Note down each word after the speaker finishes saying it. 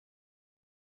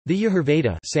The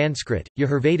Yajurveda Sanskrit,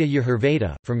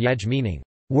 Yajurveda, from Yaj meaning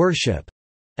worship,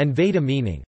 and Veda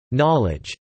meaning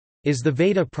knowledge, is the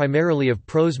Veda primarily of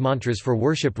prose mantras for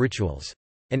worship rituals.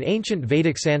 An ancient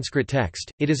Vedic Sanskrit text,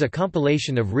 it is a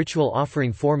compilation of ritual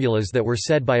offering formulas that were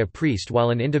said by a priest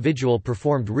while an individual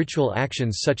performed ritual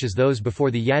actions such as those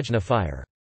before the yajna fire.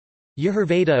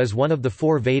 Yajurveda is one of the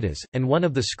four Vedas, and one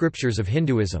of the scriptures of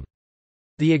Hinduism.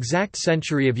 The exact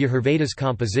century of Yajurveda's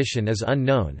composition is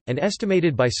unknown, and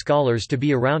estimated by scholars to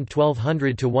be around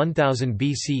 1200 to 1000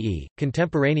 BCE,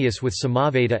 contemporaneous with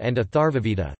Samaveda and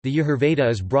Atharvaveda. The Yajurveda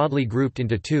is broadly grouped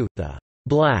into two: the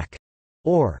black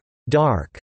or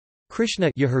dark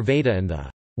Krishna Yajurveda and the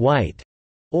white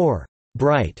or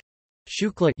bright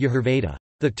Shukla Yajurveda.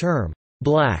 The term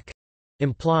black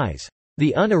implies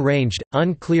the unarranged,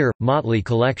 unclear, motley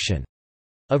collection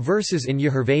of verses in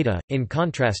Yajurveda, in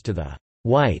contrast to the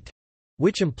white,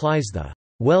 which implies the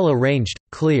well-arranged,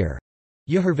 clear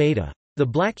Yajurveda. The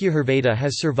black Yajurveda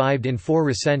has survived in 4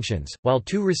 recensions, while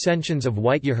 2 recensions of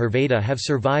white Yajurveda have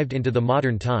survived into the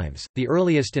modern times. The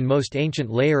earliest and most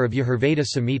ancient layer of Yajurveda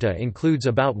Samhita includes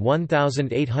about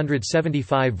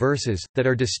 1,875 verses, that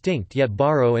are distinct yet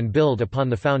borrow and build upon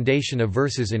the foundation of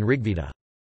verses in Rigveda.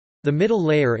 The middle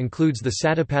layer includes the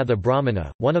Satapatha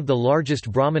Brahmana, one of the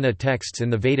largest Brahmana texts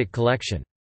in the Vedic collection.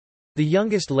 The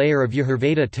youngest layer of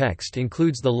Yajurveda text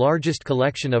includes the largest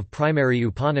collection of primary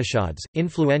Upanishads,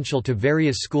 influential to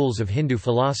various schools of Hindu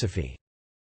philosophy.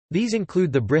 These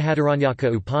include the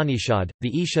Brihadaranyaka Upanishad,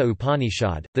 the Isha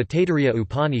Upanishad, the Taittiriya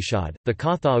Upanishad, the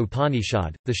Katha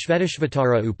Upanishad, the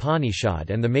Shvetashvatara Upanishad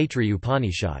and the Maitri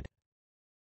Upanishad.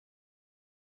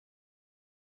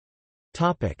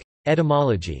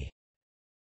 Etymology.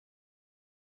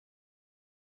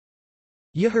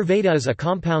 Yajurveda is a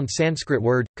compound Sanskrit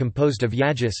word, composed of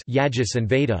yajus and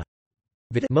Veda.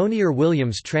 Monier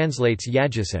Williams translates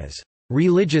yajus as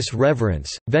religious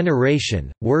reverence,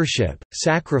 veneration, worship,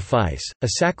 sacrifice, a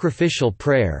sacrificial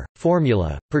prayer,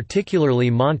 formula, particularly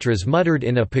mantras muttered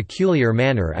in a peculiar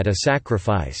manner at a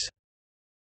sacrifice.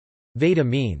 Veda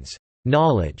means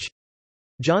knowledge.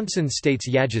 Johnson states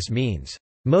yajus means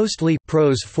mostly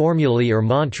prose formulae or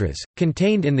mantras,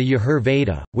 contained in the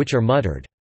Yajurveda, which are muttered.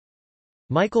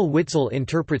 Michael Witzel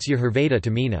interprets Yajurveda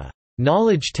to mean a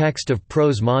knowledge text of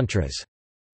prose mantras,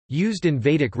 used in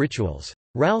Vedic rituals.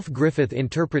 Ralph Griffith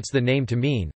interprets the name to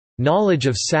mean knowledge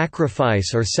of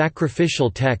sacrifice or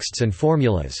sacrificial texts and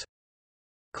formulas.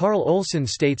 Carl Olson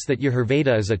states that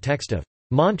Yajurveda is a text of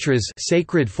mantras,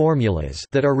 sacred formulas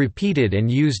that are repeated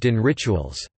and used in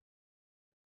rituals.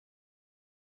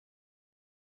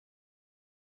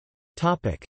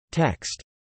 Text.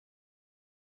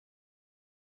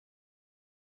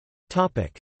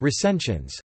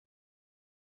 Recensions.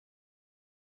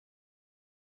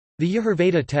 The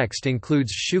Yajurveda text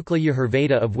includes Shukla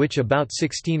Yajurveda, of which about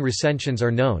 16 recensions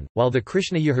are known, while the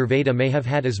Krishna Yajurveda may have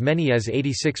had as many as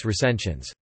 86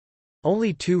 recensions.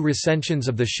 Only 2 recensions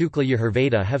of the Shukla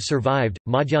Yajurveda have survived,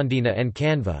 Madhyandina and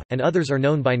Kanva, and others are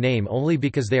known by name only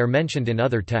because they are mentioned in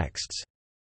other texts.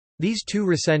 These 2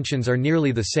 recensions are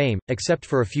nearly the same, except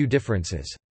for a few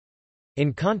differences.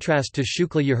 In contrast to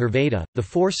Shukla Yajurveda, the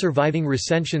 4 surviving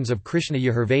recensions of Krishna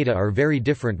Yajurveda are very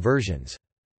different versions.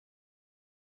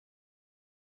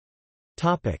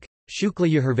 Shukla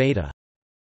Yajurveda.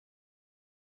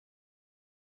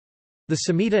 The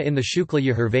Samhita in the Shukla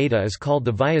Yajurveda is called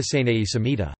the Vyasaneyi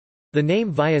Samhita. The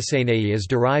name Vyasaneyi is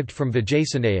derived from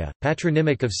Vijayasneya,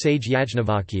 patronymic of sage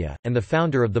Yajnavalkya, and the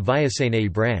founder of the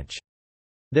Vyasaneyi branch.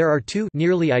 There are 2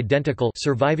 nearly identical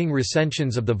surviving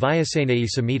recensions of the Vyasaneyi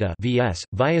Samhita (VS),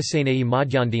 Vyasaneyi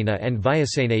Madhyandina and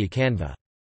Vyasaneyi Kanva.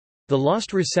 The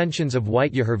lost recensions of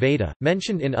white Yajurveda,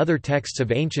 mentioned in other texts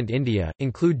of ancient India,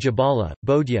 include Jabala,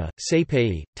 Bodhya,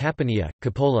 Saipayi, Tapaniya,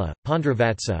 Kapola,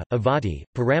 Pandravatsa, Avati,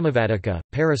 Paramavatika,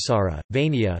 Parasara,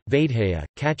 Vainya, Vaidheya,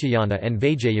 Katyayana and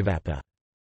Vajayavapa.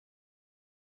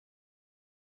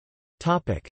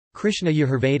 Krishna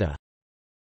Yajurveda.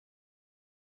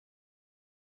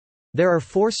 There are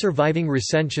 4 surviving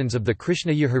recensions of the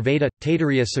Krishna Yajurveda,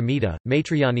 Taittiriya Samhita,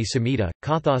 Maitrayani Samhita,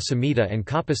 Katha Samhita and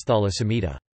Kapasthala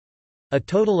Samhita. A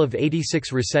total of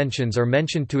 86 recensions are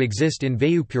mentioned to exist in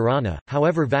Vayu Purana,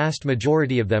 however vast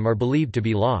majority of them are believed to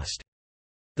be lost.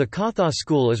 The Katha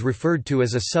school is referred to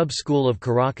as a sub-school of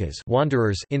Karakas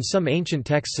wanderers in some ancient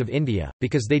texts of India,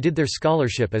 because they did their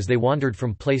scholarship as they wandered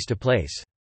from place to place.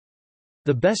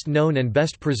 The best known and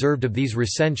best preserved of these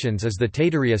recensions is the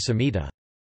Taittiriya Samhita.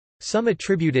 Some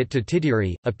attribute it to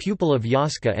Titiri, a pupil of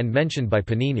Yaska and mentioned by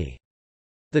Panini.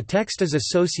 The text is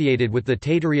associated with the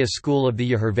Taittiriya school of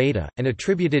the Yajurveda, and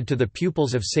attributed to the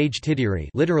pupils of sage Titiri,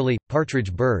 literally,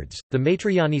 partridge birds. The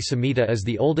Maitrayani Samhita is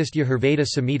the oldest Yajurveda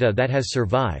Samhita that has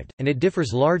survived, and it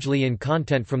differs largely in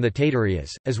content from the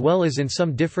Taittiriyas, as well as in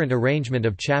some different arrangement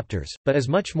of chapters, but is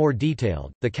much more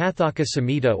detailed. The Kathaka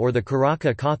Samhita or the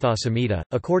Karaka Katha Samhita,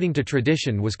 according to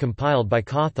tradition, was compiled by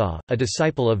Katha, a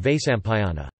disciple of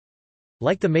Vaisampayana.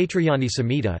 Like the Maitrayani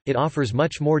Samhita, it offers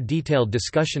much more detailed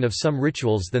discussion of some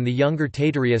rituals than the younger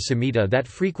Taittiriya Samhita that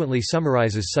frequently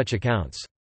summarizes such accounts.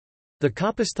 The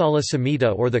Kapasthala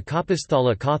Samhita or the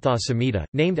Kapasthala Katha Samhita,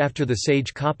 named after the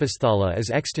sage Kapasthala, is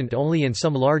extant only in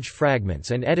some large fragments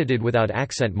and edited without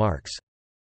accent marks.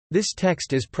 This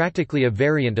text is practically a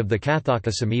variant of the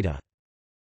Kathaka Samhita.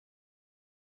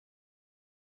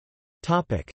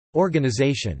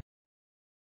 Organization.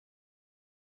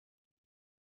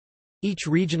 Each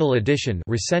regional edition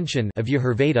recension of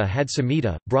Yajurveda had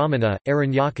Samhita, Brahmana,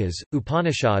 Aranyakas,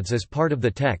 Upanishads as part of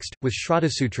the text, with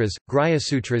Shraddhasutras,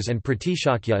 Grihasutras and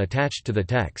Pratishakya attached to the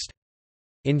text.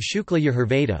 In Shukla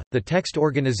Yajurveda, the text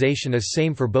organization is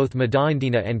same for both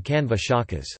Madhyandina and Kanva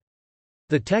Shakas.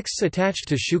 The texts attached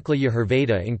to Shukla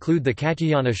Yajurveda include the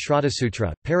Katyayana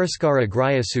Shraddhasutra, Paraskara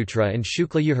Grihasutra and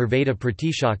Shukla Yajurveda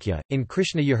Pratishakya. In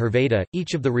Krishna Yajurveda,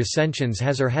 each of the recensions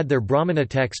has or had their Brahmana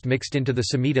text mixed into the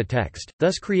Samhita text,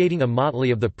 thus creating a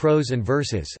motley of the prose and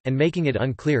verses, and making it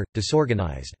unclear,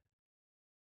 disorganized.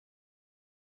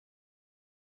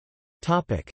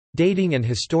 Dating and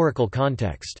historical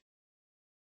context.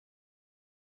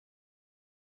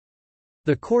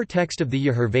 The core text of the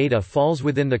Yajurveda falls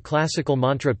within the classical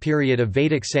mantra period of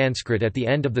Vedic Sanskrit at the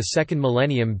end of the 2nd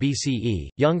millennium BCE,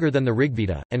 younger than the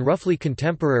Rigveda, and roughly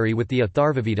contemporary with the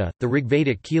Atharvaveda, the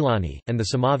Rigvedic Kilani, and the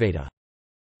Samaveda.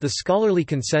 The scholarly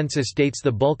consensus dates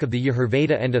the bulk of the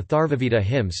Yajurveda and Atharvaveda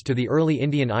hymns to the early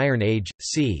Indian Iron Age,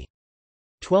 c.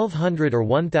 1200 or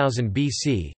 1000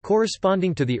 BC,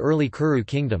 corresponding to the early Kuru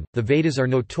kingdom. The Vedas are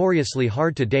notoriously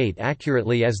hard to date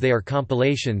accurately as they are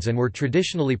compilations and were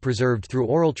traditionally preserved through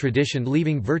oral tradition,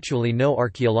 leaving virtually no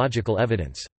archaeological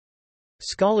evidence.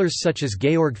 Scholars such as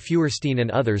Georg Feuerstein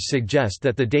and others suggest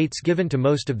that the dates given to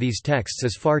most of these texts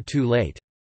is far too late.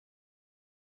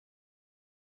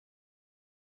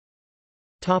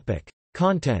 Topic: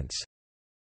 Contents.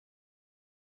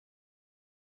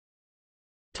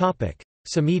 Topic: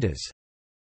 Samhitas.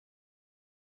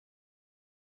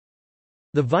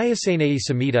 The Vyasaneyi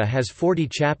Samhita has 40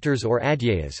 chapters or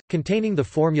adhyayas, containing the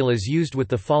formulas used with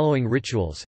the following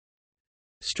rituals.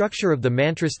 Structure of the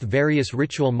mantras. The various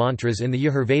ritual mantras in the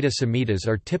Yajurveda Samhitas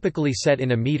are typically set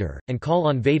in a meter, and call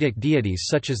on Vedic deities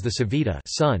such as the Savita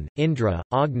sun, Indra,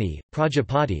 Agni,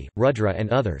 Prajapati, Rudra and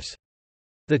others.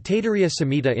 The Taittiriya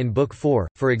Samhita in Book 4,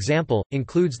 for example,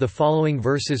 includes the following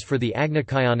verses for the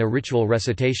Agnikayana ritual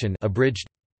recitation abridged.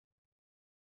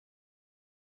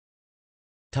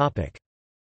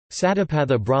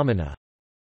 Satapatha Brahmana.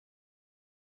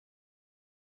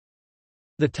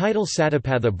 The title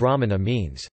Satapatha Brahmana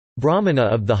means, Brahmana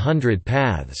of the 100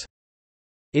 Paths.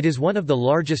 It is one of the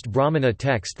largest Brahmana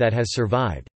text that has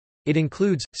survived. It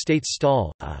includes, states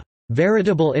Stahl, a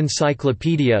veritable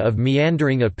encyclopedia of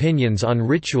meandering opinions on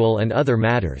ritual and other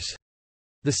matters.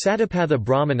 The Satapatha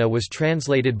Brahmana was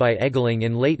translated by Egeling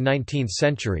in late 19th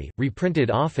century,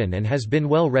 reprinted often and has been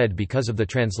well read because of the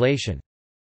translation.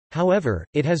 However,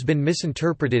 it has been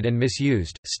misinterpreted and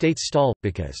misused, states Stahl,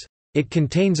 because it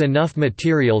contains enough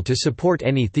material to support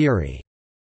any theory.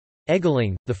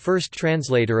 Egeling, the first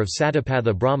translator of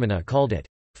Satapatha Brahmana, called it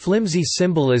flimsy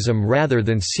symbolism rather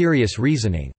than serious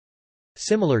reasoning,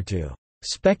 similar to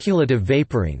speculative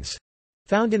vaporings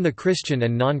found in the Christian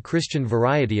and non-Christian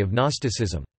variety of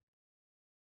Gnosticism.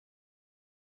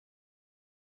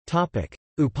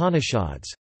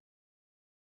 Upanishads.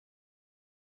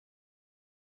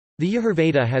 The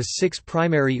Yajurveda has 6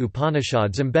 primary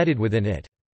Upanishads embedded within it.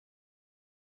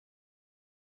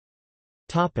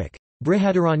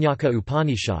 Brihadaranyaka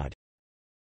Upanishad.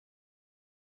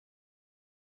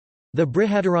 The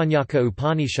Brihadaranyaka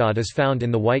Upanishad is found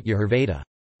in the White Yajurveda.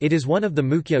 It is one of the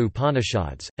Mukhya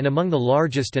Upanishads, and among the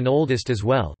largest and oldest as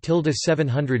well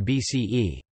 700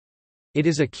 BCE. It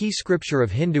is a key scripture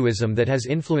of Hinduism that has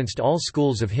influenced all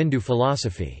schools of Hindu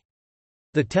philosophy.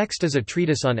 The text is a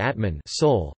treatise on Atman,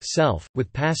 soul, self,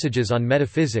 with passages on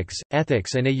metaphysics,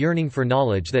 ethics and a yearning for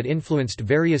knowledge that influenced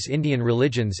various Indian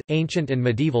religions, ancient and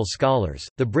medieval scholars.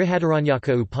 The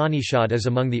Brihadaranyaka Upanishad is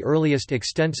among the earliest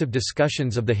extensive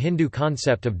discussions of the Hindu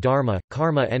concept of dharma,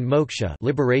 karma and moksha,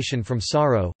 liberation from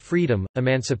sorrow, freedom,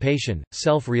 emancipation,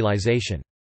 self-realization.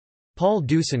 Paul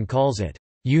Deussen calls it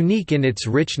unique in its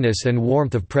richness and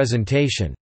warmth of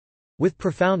presentation, with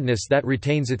profoundness that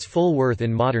retains its full worth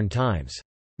in modern times.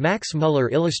 Max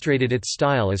Muller illustrated its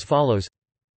style as follows.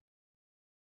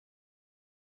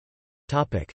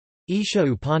 Isha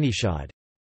Upanishad.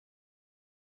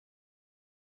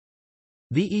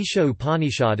 The Isha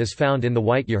Upanishad is found in the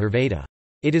White Yajurveda.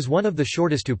 It is one of the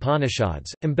shortest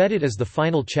Upanishads, embedded as the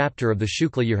final chapter of the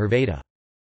Shukla Yajurveda.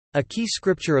 A key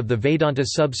scripture of the Vedanta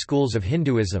sub-schools of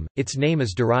Hinduism, its name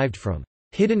is derived from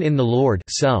hidden in the Lord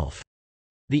self.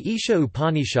 The Isha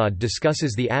Upanishad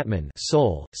discusses the Atman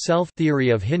soul, self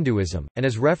theory of Hinduism, and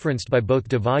is referenced by both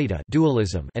Dvaita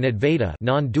dualism and Advaita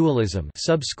non-dualism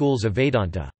sub-schools of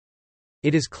Vedanta.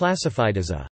 It is classified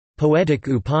as a poetic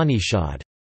Upanishad,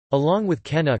 along with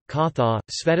Kena, Katha,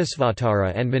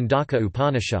 Svetasvatara and Mandaka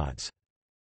Upanishads.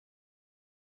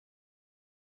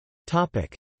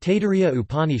 Taittiriya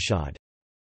Upanishad.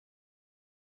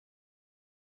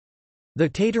 The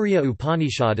Taittiriya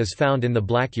Upanishad is found in the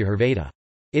Black Yajurveda.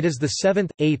 It is the 7th,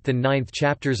 8th and 9th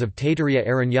chapters of Taittiriya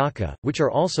Aranyaka, which are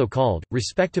also called,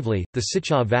 respectively, the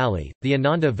Sicha Valley, the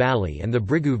Ananda Valley and the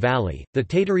Bhrigu Valley. The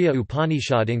Taittiriya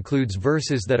Upanishad includes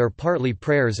verses that are partly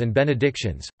prayers and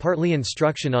benedictions, partly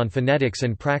instruction on phonetics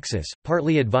and praxis,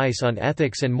 partly advice on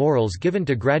ethics and morals given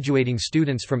to graduating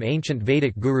students from ancient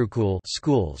Vedic Gurukul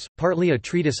schools, partly a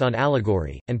treatise on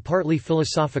allegory, and partly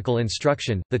philosophical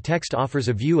instruction. The text offers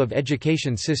a view of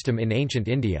education system in ancient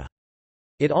India.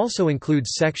 It also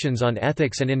includes sections on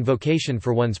ethics and invocation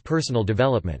for one's personal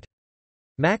development.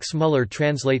 Max Muller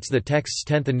translates the text's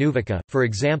 10th Anuvaka, for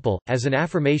example, as an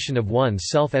affirmation of one's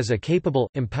self as a capable,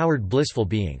 empowered blissful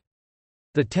being.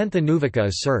 The 10th Anuvaka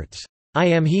asserts, "I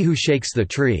am he who shakes the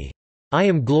tree. I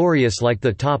am glorious like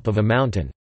the top of a mountain.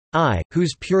 I,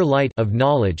 whose pure light of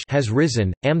knowledge has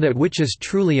risen, am that which is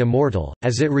truly immortal,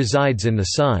 as it resides in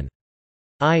the sun.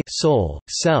 I soul,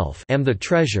 self, am the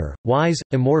treasure, wise,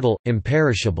 immortal,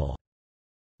 imperishable."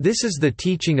 This is the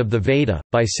teaching of the Veda,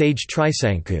 by sage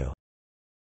Trisanku.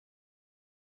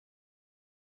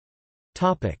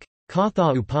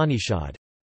 Katha Upanishad.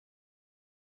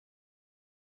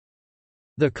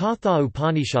 The Katha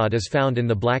Upanishad is found in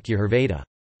the Black Yajurveda.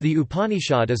 The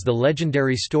Upanishad is the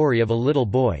legendary story of a little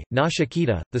boy,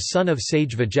 Nachiketa, the son of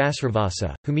sage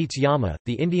Vajasravasa, who meets Yama,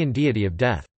 the Indian deity of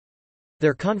death.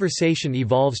 Their conversation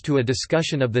evolves to a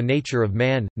discussion of the nature of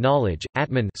man, knowledge,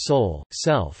 Atman soul,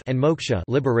 self, and moksha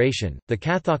liberation. The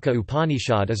Kathaka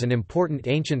Upanishad is an important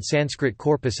ancient Sanskrit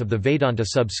corpus of the Vedanta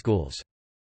sub-schools.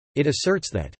 It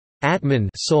asserts that Atman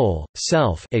soul,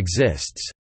 self exists,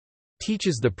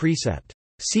 teaches the precept,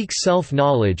 "Seek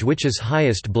self-knowledge which is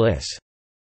highest bliss,"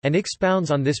 and expounds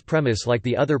on this premise like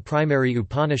the other primary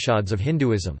Upanishads of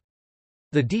Hinduism.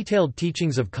 The detailed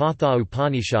teachings of Katha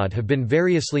Upanishad have been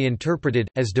variously interpreted,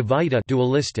 as Dvaita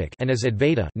dualistic and as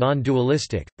Advaita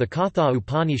non-dualistic. The Katha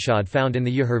Upanishad found in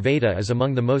the Yajurveda is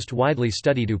among the most widely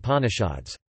studied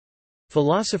Upanishads.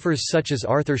 Philosophers such as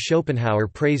Arthur Schopenhauer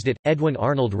praised it, Edwin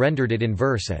Arnold rendered it in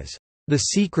verse as the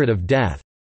secret of death,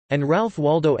 and Ralph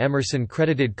Waldo Emerson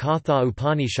credited Katha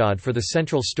Upanishad for the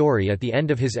central story at the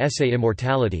end of his essay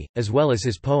Immortality, as well as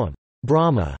his poem,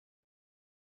 Brahma.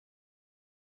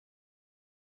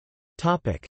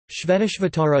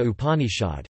 Shvetashvatara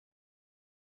Upanishad.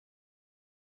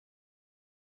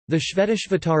 The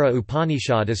Shvetashvatara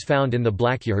Upanishad is found in the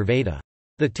Black Yajurveda.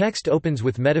 The text opens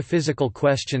with metaphysical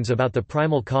questions about the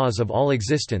primal cause of all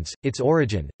existence, its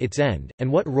origin, its end,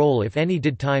 and what role if any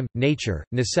did time, nature,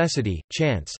 necessity,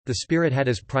 chance, the spirit had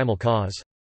as primal cause.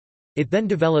 It then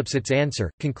develops its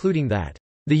answer, concluding that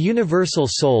the universal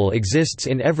soul exists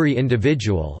in every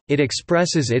individual, it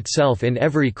expresses itself in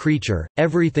every creature,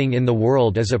 everything in the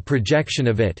world is a projection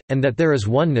of it, and that there is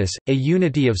oneness, a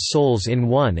unity of souls in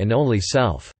one and only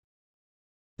self.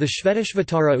 The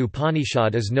Shvetashvatara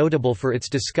Upanishad is notable for its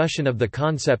discussion of the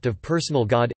concept of personal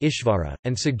God, Ishvara,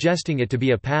 and suggesting it to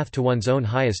be a path to one's own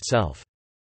highest self.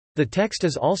 The text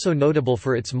is also notable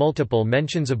for its multiple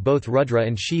mentions of both Rudra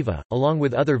and Shiva, along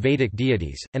with other Vedic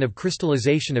deities, and of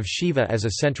crystallization of Shiva as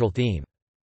a central theme.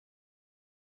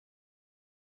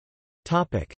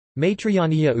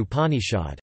 Maitrayaniya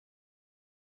Upanishad.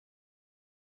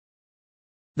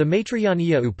 The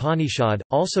Maitrayaniya Upanishad,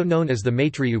 also known as the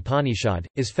Maitri Upanishad,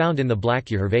 is found in the Black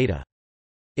Yajurveda.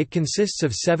 It consists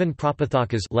of 7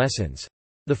 prapathakas lessons.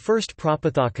 The first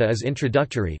prapathaka is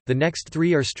introductory, the next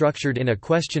 3 are structured in a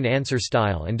question-answer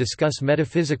style and discuss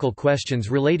metaphysical questions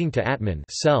relating to Atman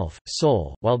self,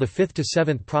 soul, while the 5th to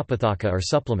 7th prapathaka are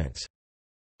supplements.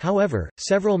 However,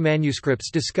 several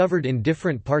manuscripts discovered in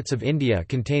different parts of India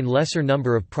contain lesser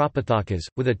number of prapathakas,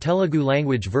 with a Telugu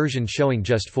language version showing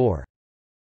just 4.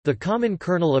 The common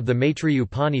kernel of the Maitreya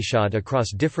Upanishad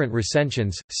across different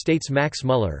recensions, states Max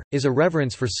Muller, is a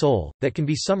reverence for soul, that can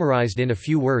be summarized in a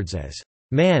few words as,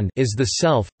 "Man is the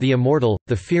self, the immortal,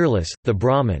 the fearless, the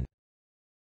Brahman."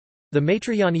 The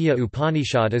Maitrayaniya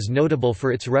Upanishad is notable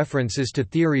for its references to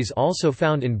theories also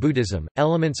found in Buddhism,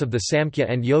 elements of the Samkhya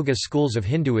and Yoga schools of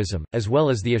Hinduism, as well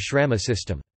as the ashrama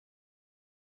system.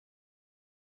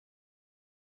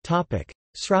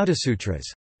 Srutasutras.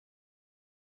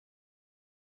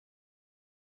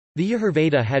 The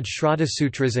Yajurveda had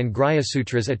Srutasutras and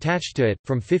Grihasutras attached to it,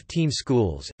 from 15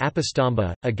 schools: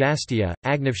 Apastamba, Agastya,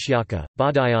 Agnavshyaka,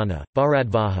 Baudhayana,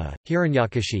 Bharadvaja,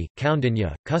 Hiranyakashi,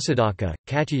 Kaundinya, Kusadaka,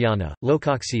 Katyayana,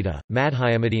 Lokaksita,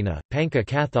 Madhyamadina, Panka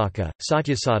Kathaka,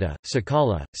 Satyasada,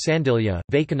 Sakala, Sandilya,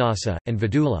 Vaikanasa, and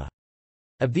Vidula.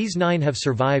 Of these 9 have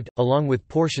survived, along with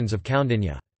portions of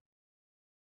Kaundinya.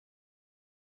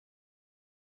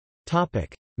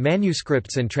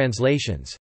 Manuscripts and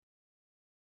translations.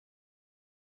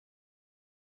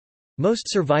 Most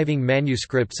surviving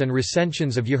manuscripts and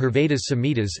recensions of Yajurveda's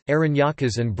Samhitas,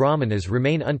 Aranyakas and Brahmanas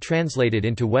remain untranslated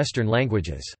into Western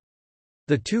languages.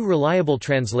 The 2 reliable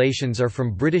translations are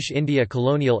from British India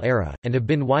colonial era, and have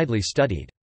been widely studied.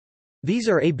 These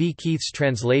are A. B. Keith's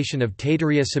translation of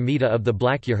Taittiriya Samhita of the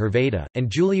Black Yajurveda,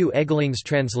 and Juliu Egeling's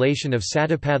translation of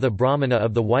Satapatha Brahmana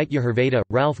of the White Yajurveda.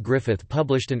 Ralph Griffith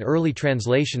published an early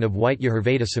translation of White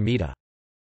Yajurveda Samhita.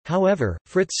 However,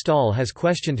 Fritz Stahl has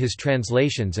questioned his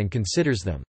translations and considers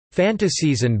them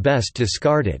fantasies and best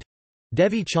discarded.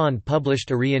 Devi Chand published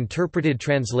a reinterpreted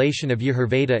translation of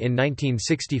Yajurveda in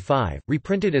 1965,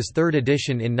 reprinted as 3rd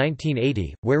edition in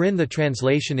 1980, wherein the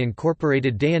translation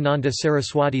incorporated Dayananda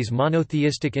Saraswati's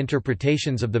monotheistic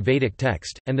interpretations of the Vedic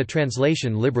text, and the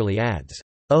translation liberally adds,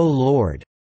 "O Lord,"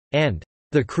 and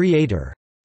 "the Creator"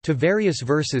 to various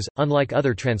verses, unlike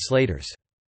other translators.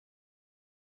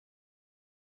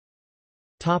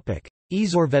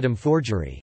 Yajurvedam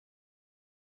forgery.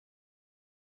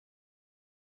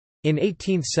 In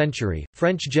 18th century,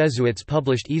 French Jesuits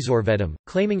published Yajurvedam,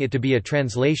 claiming it to be a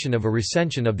translation of a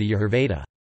recension of the Yajurveda.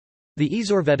 The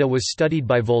Yajurveda was studied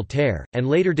by Voltaire, and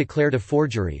later declared a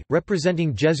forgery,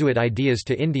 representing Jesuit ideas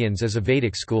to Indians as a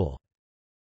Vedic school.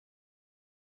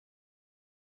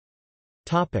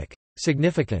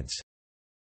 Significance.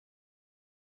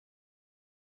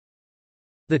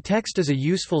 The text is a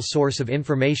useful source of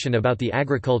information about the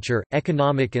agriculture,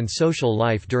 economic and social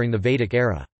life during the Vedic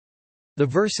era. The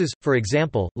verses, for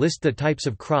example, list the types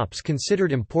of crops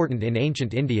considered important in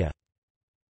ancient India.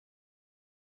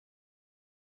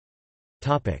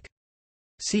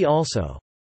 See also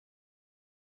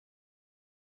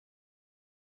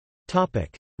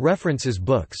References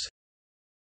books.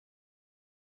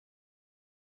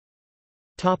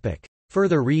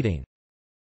 Further reading.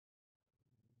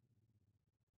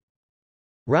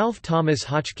 Ralph Thomas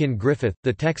Hodgkin Griffith,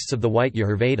 The Texts of the White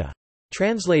Yajurveda.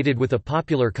 Translated with a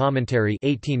Popular Commentary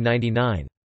 1899.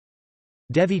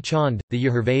 Devi Chand, The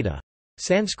Yajurveda.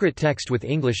 Sanskrit text with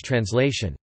English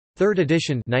translation. 3rd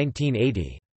edition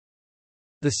 1980.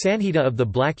 The Sanhita of the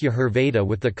Black Yajurveda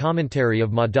with the Commentary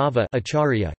of Madhava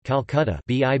Acharya, Calcutta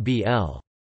BIBL.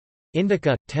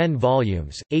 Indica, 10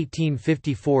 volumes,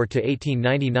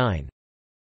 1854–1899.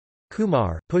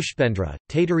 Kumar, Pushpendra,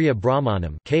 Taittiriya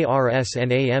Brahmanam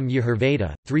KRSNAM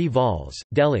Yajurveda, 3 vols,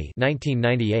 Delhi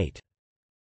 1998.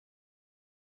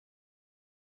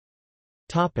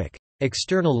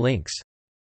 External links.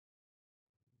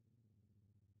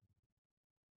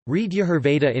 Read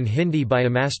Yajurveda in Hindi by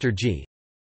Amaster G.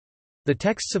 The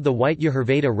Texts of the White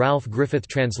Yajurveda Ralph Griffith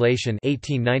translation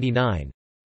 1899.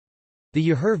 The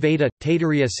Yajurveda,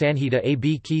 Taittiriya Sanhita A.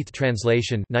 B. Keith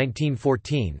translation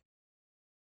 1914.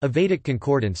 A Vedic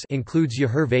Concordance includes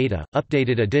Yajurveda,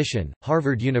 updated edition,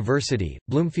 Harvard University,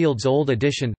 Bloomfield's Old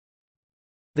Edition.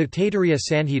 The Taittiriya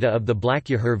Sanhita of the Black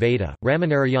Yajurveda,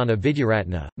 Ramanarayana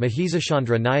Vidyaratna,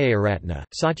 Mahisashandra Nyayaratna,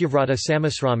 Satyavrata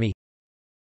Samasrami.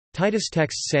 Titus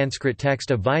Texts Sanskrit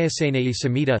text of Vyasaneyi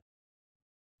Samhita.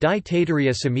 Dai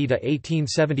Taittiriya Samhita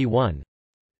 1871.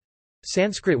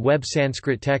 Sanskrit web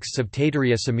Sanskrit texts of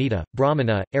Taittiriya Samhita,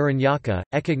 Brahmana, Aranyaka,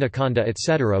 Ekagnikanda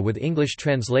etc. with English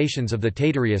translations of the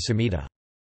Taittiriya Samhita.